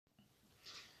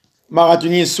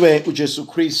Makadunyiswe uJesu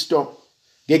Kristo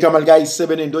ngegama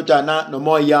likaYisebeni indodana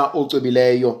nomoya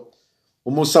ocwebileyo.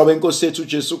 Umusa wenkosi yethu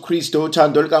uJesu Kristo,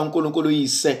 uthando likaNkulunkulu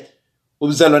uyise,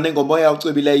 ubuzalwane ngomoya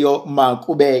ocwebileyo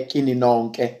makube kini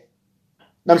nonke.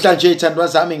 Namhlanje ithandwa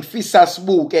zami ngifisa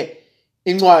sibuke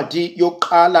incwadi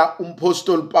yokuqala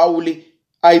umpostoli Pawuli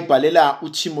ayibhalela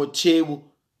uTimotheyu,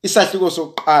 isahluko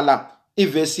sokuqala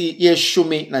ivesi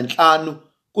ye-15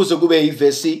 kuze kube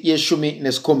ivesi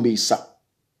ye-17.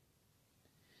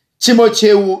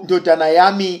 Timotheyu ndodana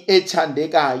yami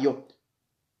ethandekayo,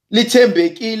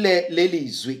 lithembekile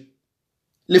lelizwi,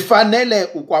 lifanele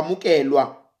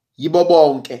ukwamukelwa yibo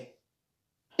bonke.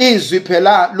 Izwi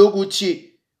phela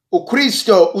lokuthi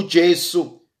uKristo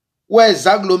uJesu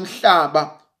weza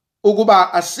kulomhlaba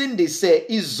ukuba asindise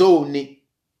izoni,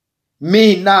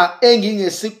 mina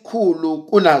engingesikhulu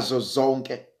kunazo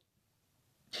zonke.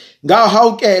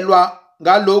 Ngahawukelwa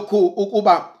ngalokhu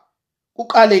ukuba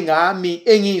kuqale ngami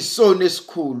engiyisoni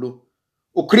esikhulu,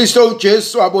 uKristo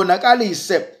uJesu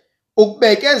abonakalise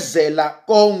ukubekezela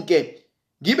konke,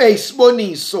 ngibe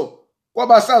isiboniso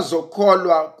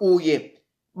kwabasazokholwa kuye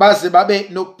baze babe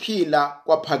nokuphila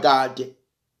kwaphakade.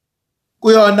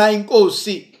 Kuyona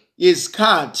inkosi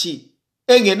yesikhathi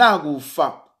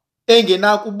engenakufa,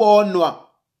 engenakubonwa,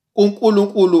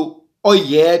 uNkulunkulu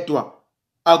oyedwa,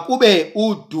 akube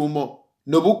udumo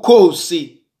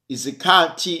nobukhosi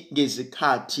izikhathi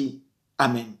ngezikhathi.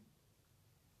 Amen.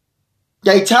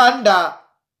 Ngiyayithanda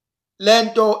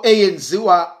lento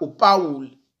eyenziwa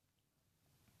uPawuli.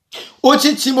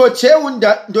 Uthi Timotheyu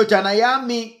ndodana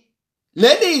yami,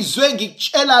 leli izwe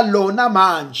ngikutshela lona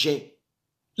manje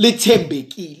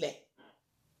lithembekile.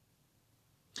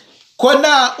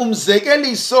 Khona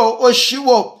umzekeliso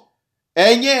oshiwo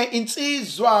enye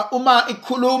insizwa uma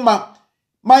ikhuluma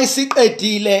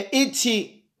mayisiqedile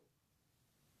ithi,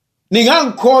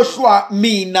 ningangikhohlwa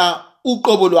mina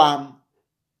uqobo lwami,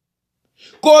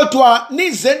 kodwa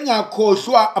nize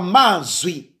ningakhohlwa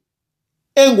amazwi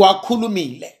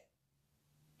engiwakhulumile.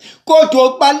 Kodwa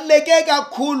okubaluleke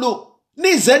kakhulu,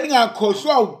 nize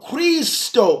ningakhohlwa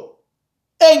uKristo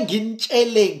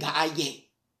engintshele ngaye.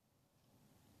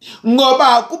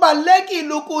 Ngoba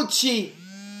kubalulekile ukuthi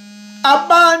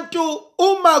abantu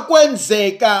uma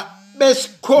kwenzeka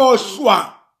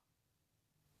besikhohlwa,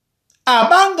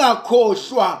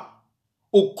 abangakhohlwa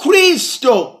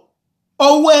uKristo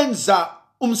owenza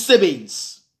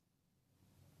umsebenzi.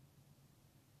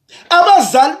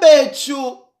 Abazali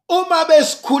bethu uma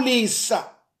besikhulisa,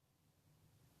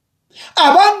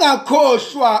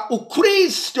 abangakhohlwa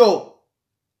uKristo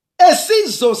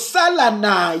esizosala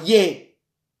naye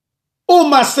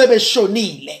uma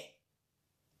sebeshonile.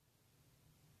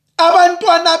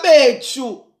 Abantwana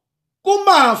bethu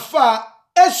kumafa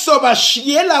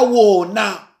esobashiyela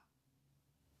wona,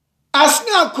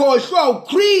 asingakhohlwa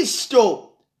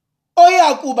uKristo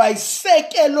oyakuba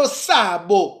isekelo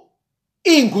sabo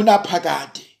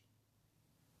ingunaphakade.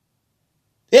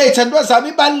 Thandwa zami,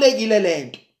 ibalulekile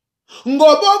lento,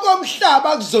 ngoba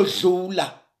komhlaba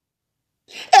kuzodlula,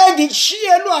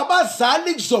 engikushiyelwa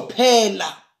abazali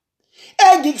kuzophela,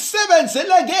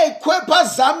 engikusebenzele ngezikhwepha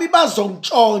zami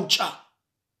bazongitshontsha.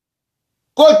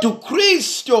 Kodwa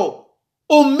uKristo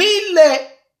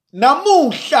umile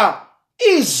namuhla,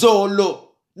 izolo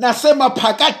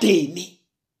nasemaphakadeni.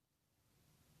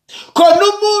 Khona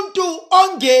umuntu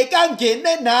ongeka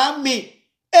ngene nami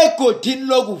egodini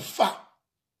lokufa,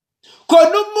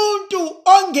 khona umuntu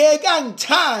ongeka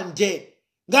ngithande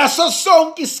ngaso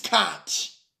sonke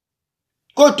isikhathi,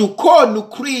 kodwa ukhona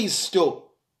uKristo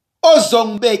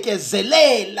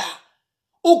ozongibekezelela,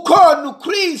 ukhona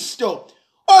uKristo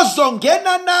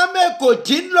ozongena nami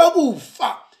egodini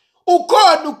lokufa,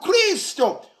 ukhona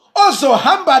uKristo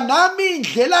ozohamba nami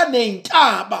indlela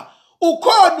nezintaba,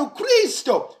 ukhona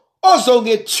uKristo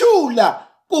ozongethula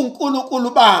kuNkulunkulu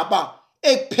Baba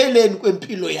ekupheleni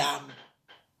kwempilo yami.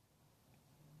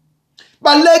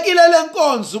 Balekile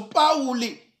lenkonzo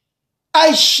uPawuli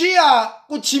ayishiya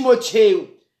kuTimotheyu.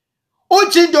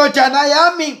 Uthi ndodana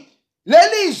yami,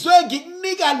 leli izwe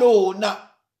ngikunika lona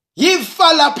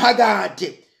yifa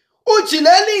laphakade. Uthi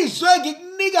leli izwe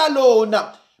ngikunika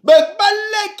lona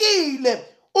bekubalekile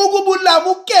ukuba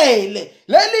ulamukele.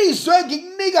 Leli izwe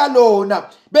ngikunika lona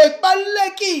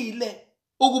bekubalekile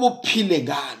ukuba uphile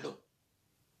ngalo.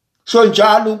 Sho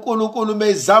njalo uNkulunkulu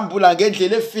mezambula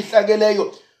ngendlela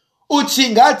efihlakeleyo, uthi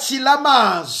ngathi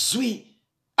lamazwi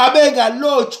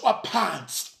abengalotshwa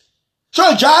phansi.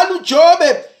 Sho njalo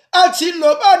uJobe athi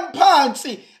lobani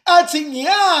phansi, athi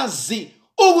ngiyazi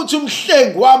ukuthi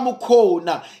umhlengi wami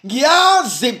ukhona,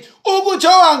 ngiyazi ukuthi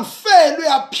owangifela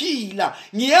uyaphila,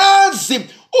 ngiyazi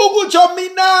ukuthi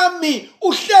ominami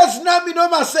uhlezi nami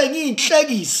noma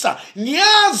sengiyinhlekisa.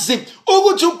 Ngiyazi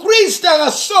ukuthi uKristu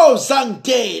akasoze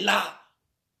angidela.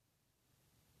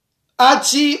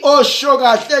 Athi osho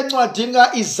kahle encwadini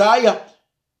kaIsaya,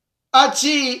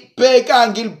 athi bheka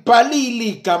ngilibhalile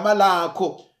igama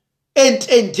lakho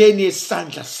entendeni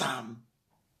yesandla sami.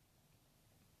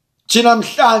 Thina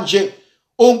namhlanje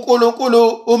uNkulunkulu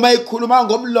uma ekhuluma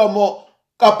ngomlomo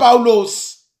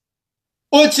kaPawulos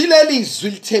uthi lelizwi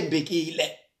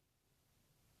lithembekile,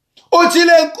 uthi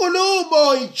le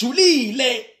nkulumo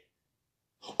ijulile,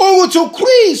 ukuthi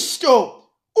uKristu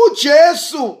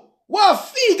uJesu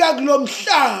wafika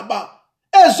kulomhlaba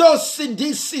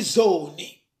ezosindisa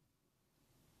izoni.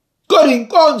 Kodwa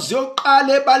inkonzo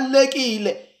yokuqala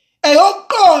ebalekile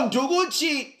eyokuqonda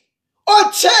ukuthi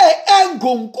othe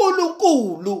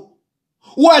enguNkulunkulu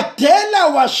wadela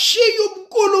washiya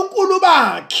ubuNkulunkulu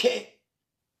bakhe,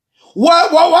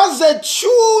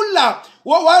 wazethula,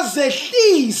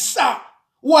 wazehlisa,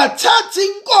 wathatha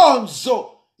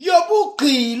inkonzo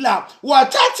yobugqila,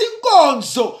 wathatha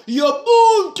inkonzo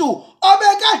yobuntu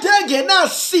obekade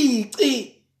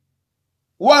engenasici,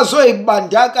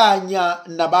 wazoyibandakanya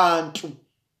nabantu.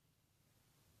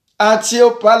 Athi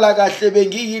ubhala kahle,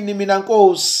 bengiyini mina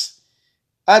Nkosi?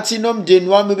 Athi nomndeni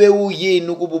wami bewuyini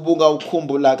ukuba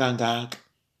ubungawukhumbula kangaka?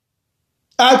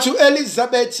 Athi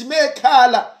uElizabeth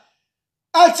mekhala,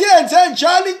 athi yenze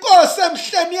njalo inkosi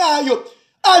emhleni yayo,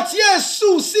 athi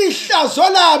Yesus ihlazo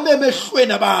lami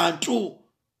emehlweni abantu.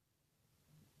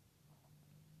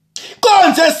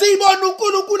 Konze siyibona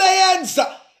uNkulunkulu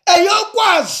eyenza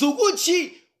eyokwazi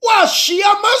ukuthi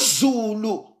washiya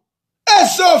amazulu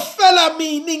ezofela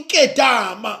mina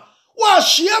inkedama,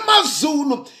 washiya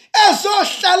amazulu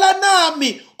ezohlala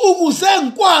nami ukuze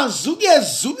ngikwazi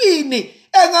ukuyezulwini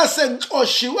engase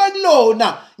ngixoshiwe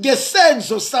kulona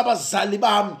ngesenzo sabazali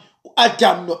bami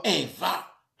uAdam noEva.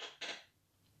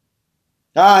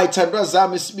 Hayi thandwa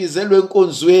zami, sibizelwe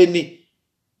enkonzweni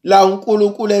la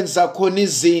uNkulunkulu enza khona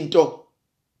izinto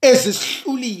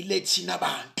ezisihlulile thina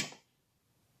bantu.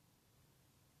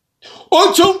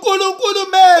 Uthi uNkulunkulu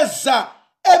meza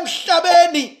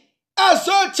emhlabeni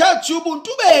azothatha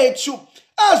ubuntu bethu,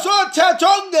 azothatha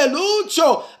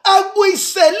ongelutho,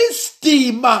 akubuyisela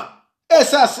isidima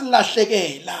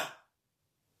esasilahlekela.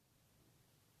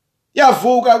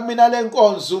 Yavuka kumina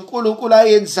lenkonzo uNkulunkulu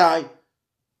ayenzayo.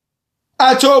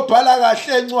 Athi obhala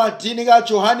kahle encwadini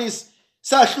kaJohannes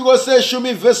sahluko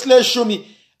seshumi verse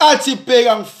leshumi, athi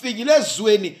bheka ngifikile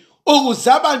ezweni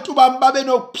ukuze abantu bami babe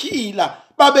nokuphila,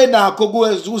 babe nakho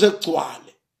kuze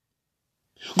kugcwale.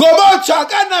 Ngoba uthi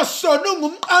akanasona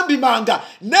ungumqambi manga,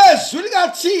 nezwi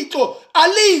likaThixo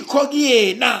alikho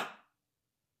kuyena.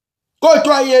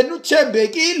 Kodwa yena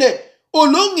uthembekile,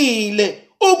 ulungile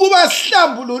ukuba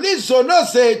sihlambulule izono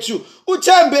zethu,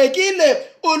 uthembekile,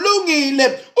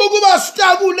 ulungile ukuba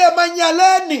sitakule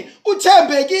emanyaleni,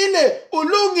 uthembekile,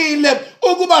 ulungile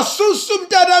ukuba susa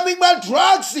umntanami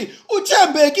kuma-drugs,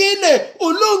 uthembekile,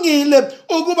 ulungile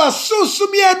ukuba susa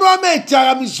umyeni wami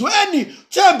edakamizweni,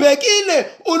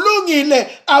 uthembekile,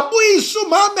 ulungile abuyise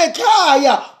umama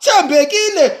ekhaya,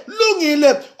 uthembekile,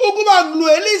 ulungile ukuba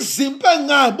ngilwele izimpi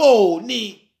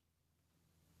engingaboni.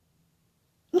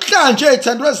 Mhlanje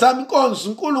ithandwa zami, inkonzo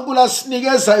uNkulunkulu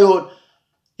asinikeza yona,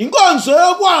 inkonzo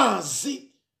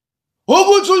yokwazi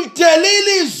ukuthi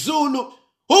ulidelile izulu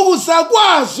ukuze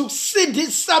akwazi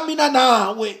ukusindisa mina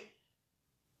nawe.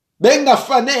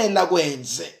 Bengafanele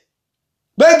kwenze,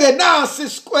 bengenasi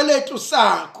isikweletu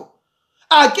sakho,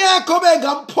 akekho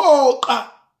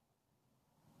bengamphoqa,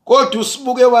 kodwa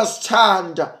usibuke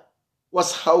wasithanda,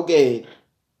 wasihawukela.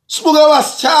 Sibuke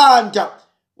wasithanda,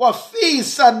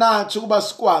 wafisa nathi ukuba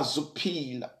sikwazi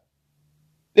ukuphila.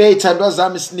 Beyithandwa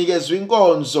zami, sinikezwe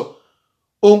inkonzo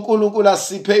uNkulunkulu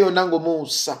asiphe yona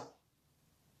ngomusa.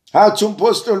 Athi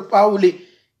umpostoli Pawuli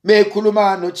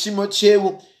mekhuluma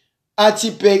noTimothewu,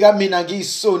 athi bheka mina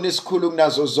ngiyisoni esikhulu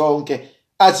kunazo zonke,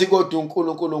 athi kodwa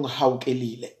uNkulunkulu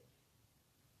ungihawukelile.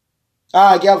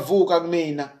 Kuyavuka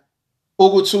kumina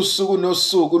ukuthi usuku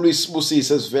nosuku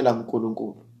luyisibusise sivela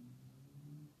kuNkulunkulu.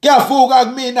 Kuyavuka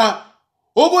kumina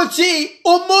ukuthi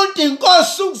umuntu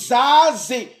inkosi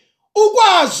ukuzazi,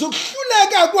 ukwazi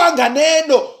ukuhluleka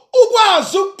kwanganeno,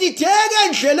 ukwazi ukudideka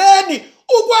endleleni,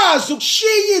 ukwazi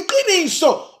ukushiya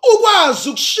iqiniso, ukwazi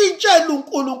ukushintshela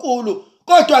uNkulunkulu.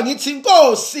 Kodwa ngithi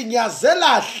inkosi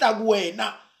ngiyazelahla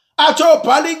kuwena. Athi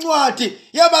obhala incwadi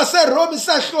yabaseRoma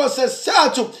isahluko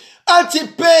sesithathu, athi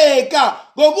bheka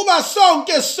ngokuba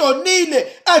sonke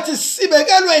sonile, athi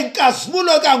sibekelwe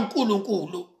inkazimulo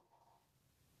kaNkulunkulu.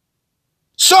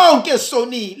 Sonke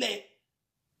sonile,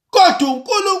 kodwa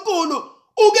uNkulunkulu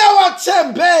uke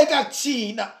wathembeka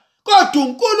kuthina kodwa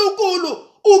uNkulunkulu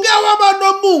uke waba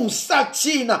nomusa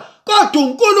kuthina kodwa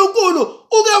uNkulunkulu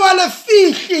uke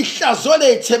walefihla ihlazo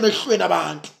lethu emehlweni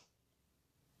abantu.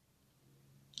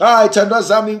 Hayi thandwa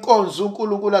zami, inkonzo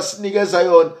uNkulunkulu asinikeza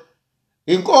yona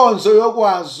inkonzo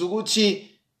yokwazi ukuthi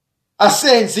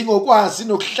asenzi ngokwazi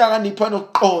nokuhlakanipha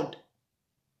nokuqonda,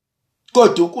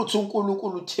 kodwa ukuthi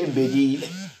uNkulunkulu uthembekile,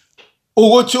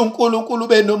 ukuthi uNkulunkulu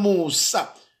benomusa,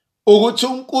 ukuthi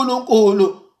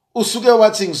uNkulunkulu usuke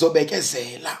wathi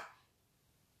ngizobekezela.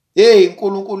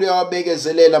 uNkulunkulu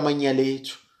uyawabekezelela amanyala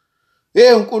ethu.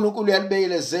 uNkulunkulu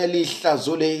uyalibekezela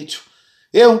ihlazo lethu.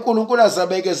 uNkulunkulu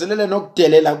azabekezelela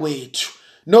nokudelela kwethu,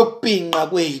 nokuphinqa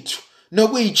kwethu,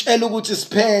 nokuyitshela ukuthi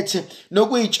siphethe,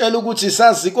 nokuyitshela ukuthi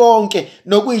sazi konke,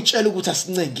 nokuyitshela ukuthi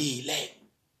asincengile.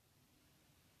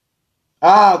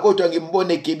 Kodwa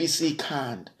ngimbone egibisa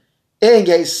ikhanda.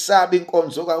 Ngiyayisaba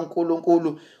inkonzo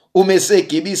kaNkulunkulu uma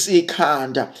esegibisa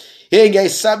ikhanda.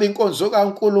 Ngiyayisaba inkonzo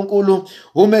kaNkulunkulu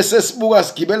uma sesibuka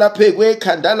sigibela phezu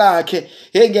kwekhanda lakhe.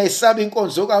 Ngiyayisaba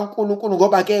inkonzo kaNkulunkulu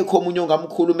ngoba akekho omunye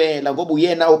ongamkhulumela ngoba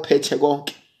uyena ophethe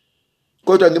konke.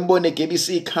 Kodwa ngimbone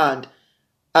egibisa ikhanda,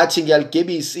 athi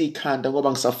ngiyaligibisa ikhanda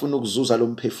ngoba ngisafuna ukuzuza lo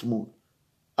mphefumulo.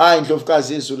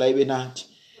 Indlovukazi yezulu ayibe nathi.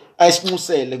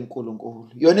 Ayisinxusele uNkulunkulu.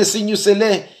 Yona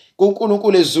esinyusele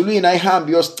kuNkulunkulu ezulwini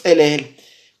ayihambi yosicelela.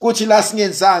 Kuthi la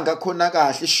singenzanga khona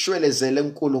kahle sishwelezele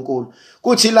uNkulunkulu.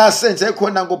 Kuthi la senze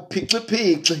khona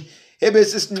ngobuphiciphici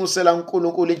ebese sinxusela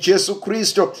uNkulunkulu Jesu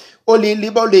Kristo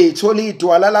olilibo lethu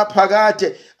olidwala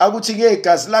laphakade, akuthi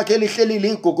ngegazi lakhe elihleli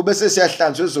ligugu bese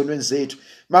siyahlanzwa ezonweni zethu.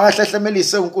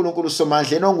 Makahlahlamelise uNkulunkulu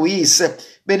somandla onguyise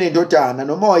benendodana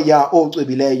nomoya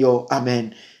ocwebileyo.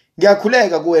 Amen.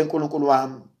 Ngiyakhuleka kuwe uNkulunkulu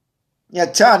wami.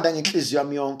 Ngiyakuthanda ngenhliziyo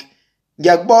yami yonke.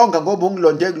 Ngiyakubonga ngoba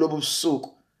ungilonde kulobu busuku.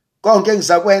 Konke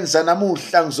engizakwenza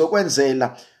namuhla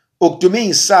ngizokwenzela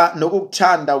ukudumisa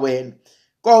nokukuthanda wena.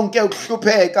 Konke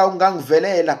ukuhlupheka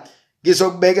ungangivelela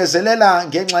ngizokubekezelela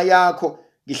ngenxa yakho,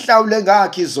 ngihlawule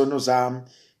ngakho izono zami.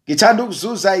 Ngithanda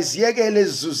ukuzuza iziyekele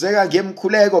ezizuzeka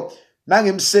ngemkhuleko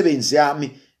nangemsebenzi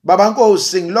yami. Baba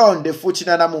Nkosi, ngilonde futhi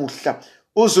namuhla.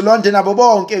 Uzulonde nabo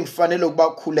bonke ngifanele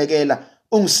ukubakhulekela.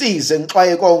 Ungisize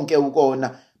ngixwaye konke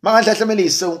ukona.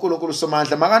 Makanhlahlamelise uNkulunkulu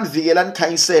somandla, makandivikela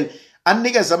nikhanyisele,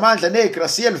 anikeze amandla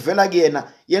negrasi elivela kuyena,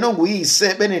 yena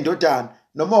onguyise benendodana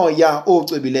nomoya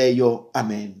ocwebileyo.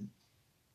 Amen.